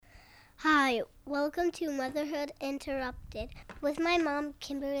Welcome to Motherhood Interrupted with my mom,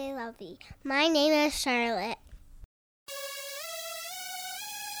 Kimberly Lovey. My name is Charlotte.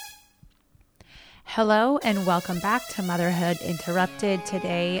 Hello and welcome back to Motherhood Interrupted.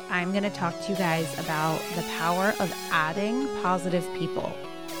 Today I'm going to talk to you guys about the power of adding positive people.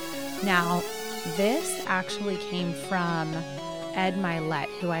 Now, this actually came from Ed Mylett,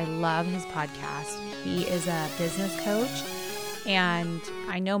 who I love his podcast. He is a business coach, and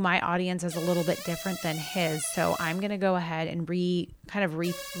I know my audience is a little bit different than his, so I'm going to go ahead and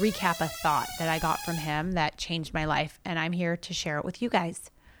recap a thought that I got from him that changed my life, and I'm here to share it with you guys.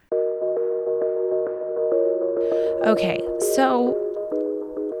 Okay, so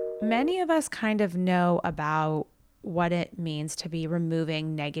many of us kind of know about what it means to be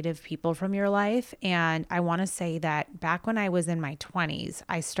removing negative people from your life. And I want to say that back when I was in my 20s,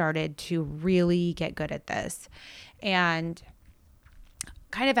 I started to really get good at this. And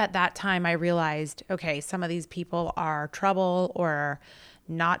kind of at that time, I realized, okay, some of these people are trouble or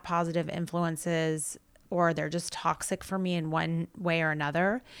not positive influences, or they're just toxic for me in one way or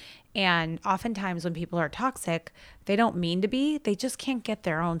another. And oftentimes when people are toxic, they don't mean to be, they just can't get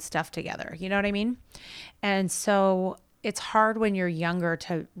their own stuff together. You know what I mean? And so it's hard when you're younger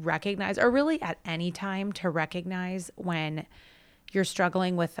to recognize, or really at any time to recognize when you're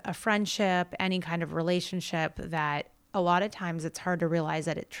struggling with a friendship, any kind of relationship, that a lot of times it's hard to realize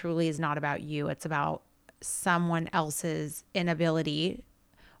that it truly is not about you. It's about someone else's inability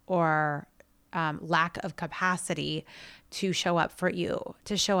or lack of capacity to show up for you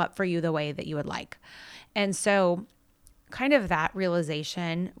the way that you would like. And so kind of that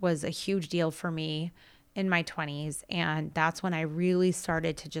realization was a huge deal for me in my 20s. And that's when I really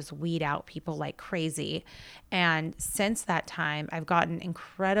started to just weed out people like crazy. And since that time, I've gotten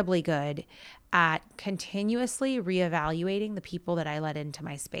incredibly good at continuously reevaluating the people that I let into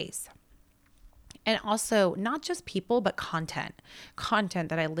my space. And also not just people, but content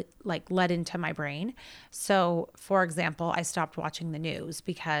that I let into my brain. So for example, I stopped watching the news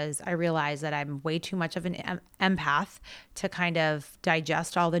because I realized that I'm way too much of an empath to kind of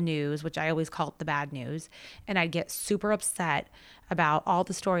digest all the news, which I always call it the bad news. And I'd get super upset about all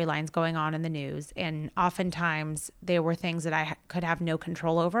the storylines going on in the news. And oftentimes they were things that I could have no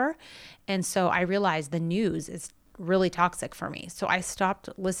control over. And so I realized the news is really toxic for me. So I stopped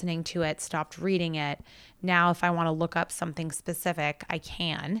listening to it, stopped reading it. Now, if I want to look up something specific, I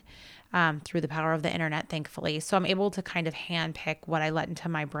can through the power of the internet, thankfully. So I'm able to kind of handpick what I let into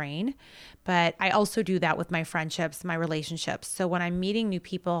my brain. But I also do that with my friendships, my relationships. So when I'm meeting new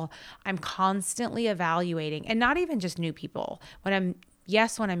people, I'm constantly evaluating, and not even just new people. When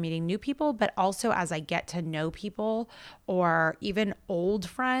I'm meeting new people, but also as I get to know people or even old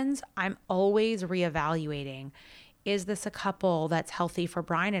friends, I'm always reevaluating. Is this a couple that's healthy for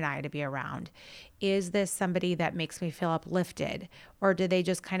Brian and I to be around? Is this somebody that makes me feel uplifted? Or do they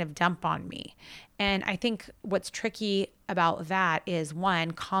just kind of dump on me? And I think what's tricky about that is,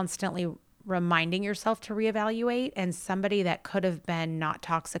 one, constantly reminding yourself to reevaluate, and somebody that could have been not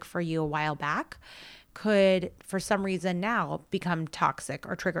toxic for you a while back could, for some reason now, become toxic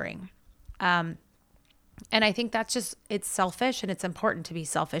or triggering. And I think that's just, it's selfish, and it's important to be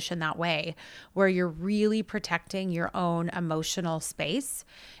selfish in that way, where you're really protecting your own emotional space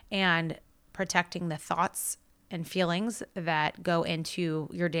and protecting the thoughts and feelings that go into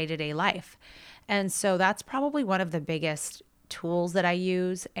your day-to-day life. And so that's probably one of the biggest tools that I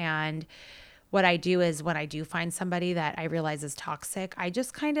use. And what I do is, when I do find somebody that I realize is toxic, I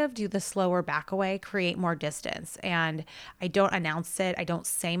just kind of do the slower back away, create more distance. And I don't announce it. I don't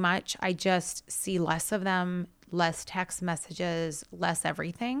say much. I just see less of them, less text messages, less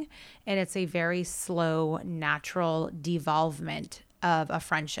everything. And it's a very slow, natural devolvement of a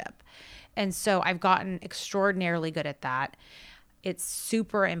friendship. And so I've gotten extraordinarily good at that. It's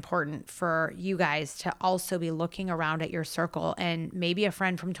super important for you guys to also be looking around at your circle, and maybe a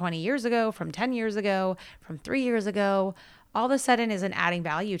friend from 20 years ago, from 10 years ago, from 3 years ago, all of a sudden isn't adding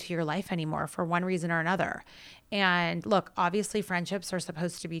value to your life anymore for one reason or another. And look, obviously friendships are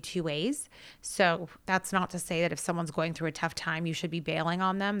supposed to be two ways. So that's not to say that if someone's going through a tough time, you should be bailing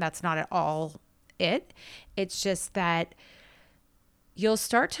on them. That's not at all it. It's just that you'll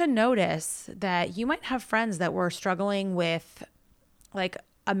start to notice that you might have friends that were struggling with like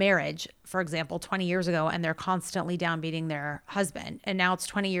a marriage, for example, 20 years ago, and they're constantly downbeating their husband. And now it's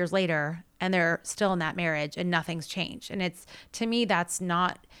 20 years later and they're still in that marriage and nothing's changed. And it's, to me, that's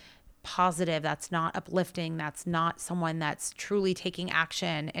not positive, that's not uplifting, that's not someone that's truly taking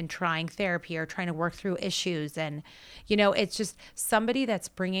action and trying therapy or trying to work through issues. And, it's just somebody that's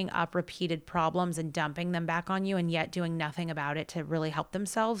bringing up repeated problems and dumping them back on you and yet doing nothing about it to really help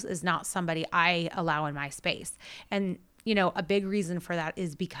themselves is not somebody I allow in my space. And, a big reason for that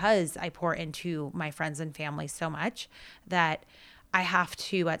is because I pour into my friends and family so much that I have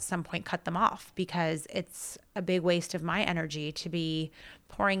to at some point cut them off, because it's a big waste of my energy to be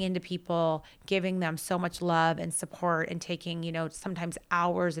pouring into people, giving them so much love and support and taking, sometimes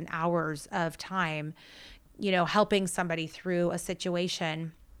hours and hours of time, helping somebody through a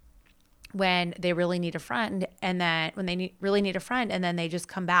situation when they really need a friend, and then really need a friend, and then they just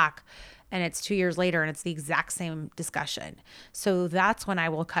come back and it's 2 years later and it's the exact same discussion. So that's when I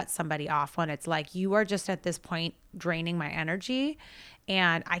will cut somebody off, when it's like, you are just at this point draining my energy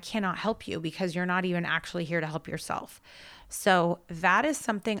and I cannot help you because you're not even actually here to help yourself. So that is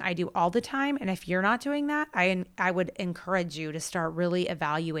something I do all the time. And if you're not doing that, I would encourage you to start really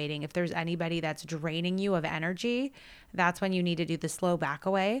evaluating if there's anybody that's draining you of energy. That's when you need to do the slow back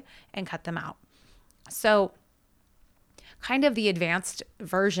away and cut them out. So kind of the advanced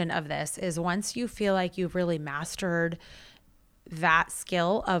version of this is, once you feel like you've really mastered that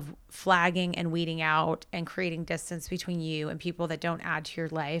skill of flagging and weeding out and creating distance between you and people that don't add to your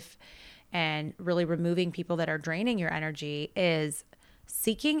life, and really removing people that are draining your energy, is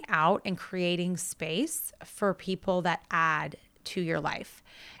seeking out and creating space for people that add to your life.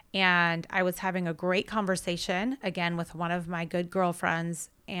 And I was having a great conversation again with one of my good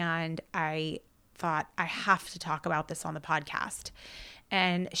girlfriends, and I thought, I have to talk about this on the podcast.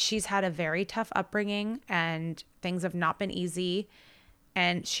 And she's had a very tough upbringing and things have not been easy.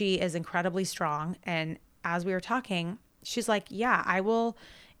 And she is incredibly strong. And as we were talking, she's like, yeah, I will,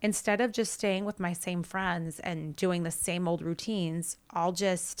 instead of just staying with my same friends and doing the same old routines, I'll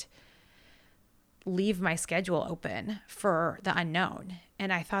just leave my schedule open for the unknown.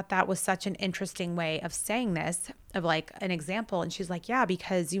 And I thought that was such an interesting way of saying this, of like an example. And she's like, yeah,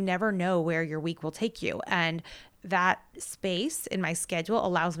 because you never know where your week will take you. And that space in my schedule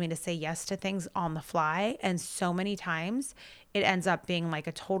allows me to say yes to things on the fly. And so many times it ends up being like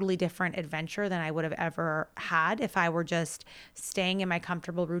a totally different adventure than I would have ever had if I were just staying in my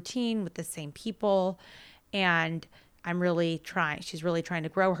comfortable routine with the same people. And she's really trying to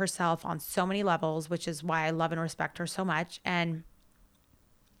grow herself on so many levels, which is why I love and respect her so much. And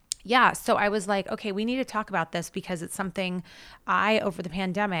yeah, so I was like, okay, we need to talk about this, because it's something I, over the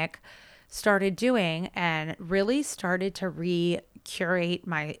pandemic, started doing and really started to re-curate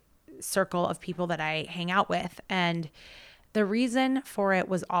my circle of people that I hang out with. And the reason for it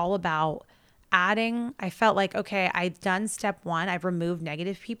was all about I felt like, okay, I've done step one, I've removed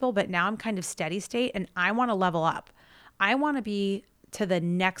negative people, but now I'm kind of steady state and I want to level up. I want to be to the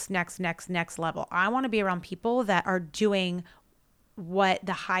next level. I want to be around people that are doing what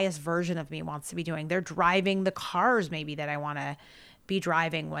the highest version of me wants to be doing. They're driving the cars maybe that I want to be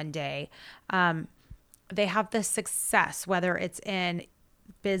driving one day. They have the success, whether it's in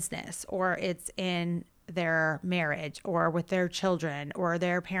business or it's in their marriage or with their children or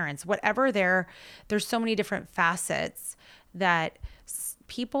their parents, whatever there's so many different facets that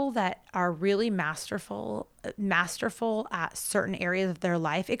people that are really masterful at certain areas of their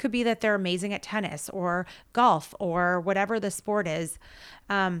life. It could be that they're amazing at tennis or golf or whatever the sport is.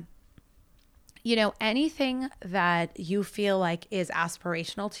 Anything that you feel like is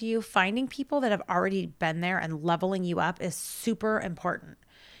aspirational to you, finding people that have already been there and leveling you up is super important.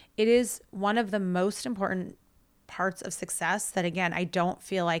 It is one of the most important parts of success that, again, I don't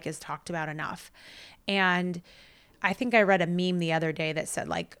feel like is talked about enough. And I think I read a meme the other day that said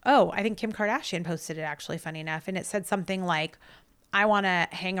like, I think Kim Kardashian posted it, actually, funny enough. And it said something like, I want to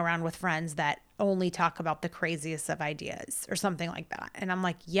hang around with friends that only talk about the craziest of ideas or something like that. And I'm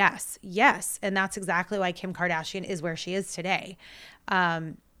like, yes. And that's exactly why Kim Kardashian is where she is today.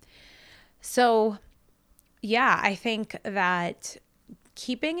 So yeah, I think that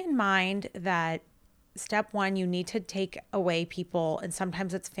keeping in mind that step one, you need to take away people, and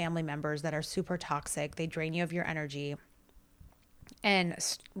sometimes it's family members that are super toxic. They drain you of your energy. And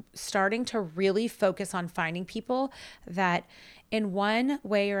starting to really focus on finding people that in one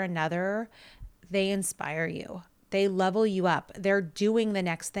way or another, they inspire you. They level you up. They're doing the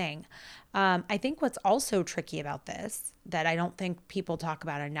next thing. I think what's also tricky about this that I don't think people talk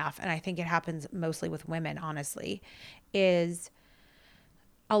about enough, and I think it happens mostly with women, honestly, is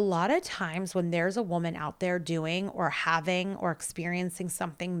a lot of times when there's a woman out there doing or having or experiencing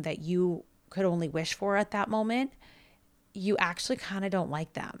something that you could only wish for at that moment, you actually kind of don't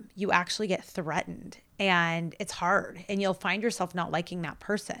like them. You actually get threatened. and it's hard, and you'll find yourself not liking that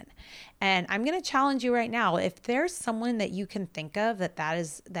person. And I'm going to challenge you right now. If there's someone that you can think of that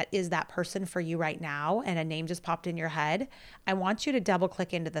is that person for you right now, and a name just popped in your head, I want you to double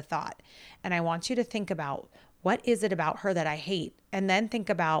click into the thought. And I want you to think about, what is it about her that I hate? And then think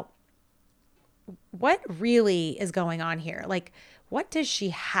about, what really is going on here? Like, what does she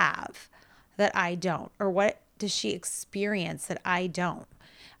have that I don't? Or what does she experience that I don't?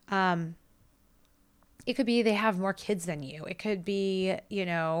 It could be they have more kids than you. It could be,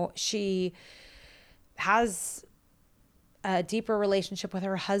 she has a deeper relationship with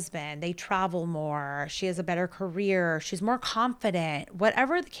her husband. They travel more. She has a better career. She's more confident.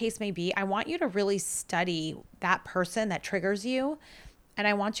 Whatever the case may be, I want you to really study that person that triggers you. And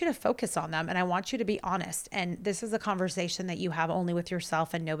I want you to focus on them, and I want you to be honest. And this is a conversation that you have only with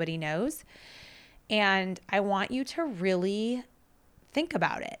yourself and nobody knows. And I want you to really think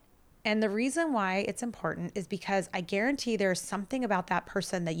about it. And the reason why it's important is because I guarantee there's something about that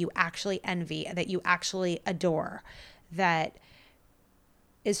person that you actually envy, that you actually adore, that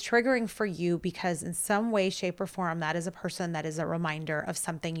is triggering for you, because in some way, shape, or form, that is a person that is a reminder of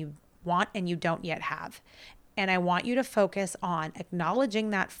something you want and you don't yet have. And I want you to focus on acknowledging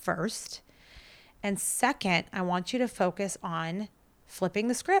that first. And second, I want you to focus on flipping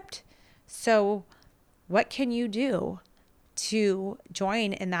the script. So what can you do to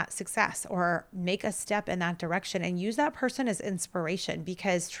join in that success, or make a step in that direction, and use that person as inspiration?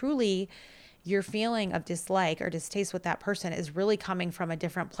 Because truly, your feeling of dislike or distaste with that person is really coming from a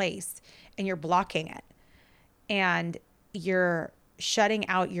different place, and you're blocking it. And you're shutting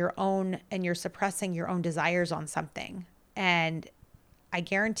out your own, and you're suppressing your own desires on something. And I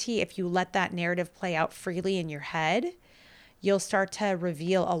guarantee if you let that narrative play out freely in your head, you'll start to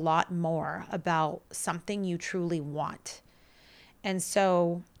reveal a lot more about something you truly want. And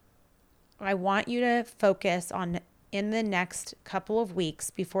so I want you to focus on, in the next couple of weeks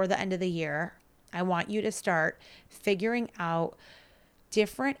before the end of the year, I want you to start figuring out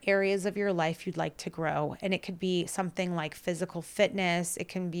different areas of your life you'd like to grow. And it could be something like physical fitness. It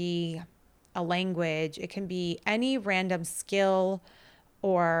can be a language. It can be any random skill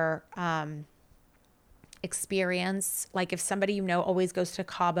or experience. Like if somebody always goes to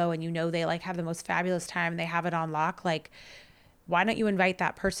Cabo, and they have the most fabulous time, they have it on lock, why don't you invite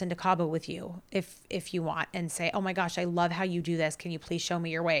that person to Cabo with you if you want, and say, oh my gosh, I love how you do this. Can you please show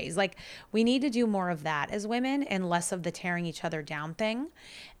me your ways? We need to do more of that as women, and less of the tearing each other down thing.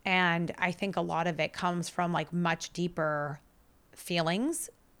 And I think a lot of it comes from much deeper feelings,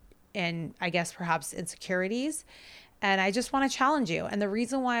 and I guess perhaps insecurities. And I just want to challenge you. And the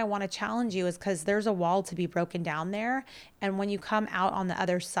reason why I want to challenge you is because there's a wall to be broken down there. And when you come out on the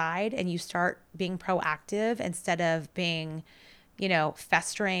other side and you start being proactive instead of being,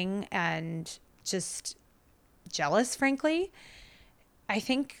 festering and just jealous, frankly, I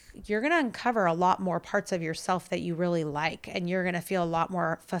think you're going to uncover a lot more parts of yourself that you really like. And you're going to feel a lot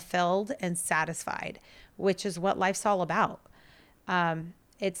more fulfilled and satisfied, which is what life's all about.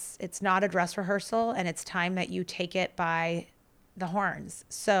 It's not a dress rehearsal, and it's time that you take it by the horns.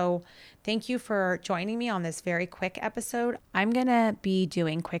 So thank you for joining me on this very quick episode. I'm going to be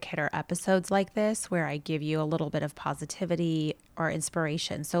doing quick hitter episodes like this, where I give you a little bit of positivity or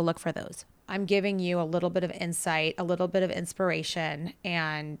inspiration. So look for those. I'm giving you a little bit of insight, a little bit of inspiration,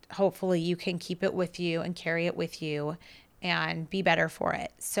 and hopefully you can keep it with you and carry it with you and be better for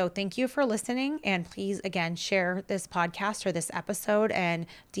it. So thank you for listening. And please, again, share this podcast or this episode, and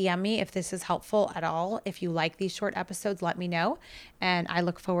DM me if this is helpful at all. If you like these short episodes, let me know. And I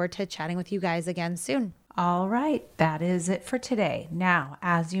look forward to chatting with you guys again soon. All right, that is it for today. Now,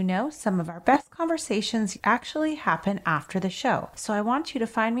 as you know, some of our best conversations actually happen after the show. So I want you to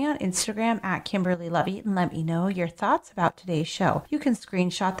find me on Instagram at Kimberly Lovey and let me know your thoughts about today's show. You can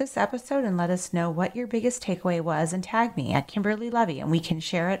screenshot this episode and let us know what your biggest takeaway was, and tag me at Kimberly Lovey, and we can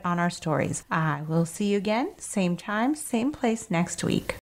share it on our stories. I will see you again, same time, same place next week.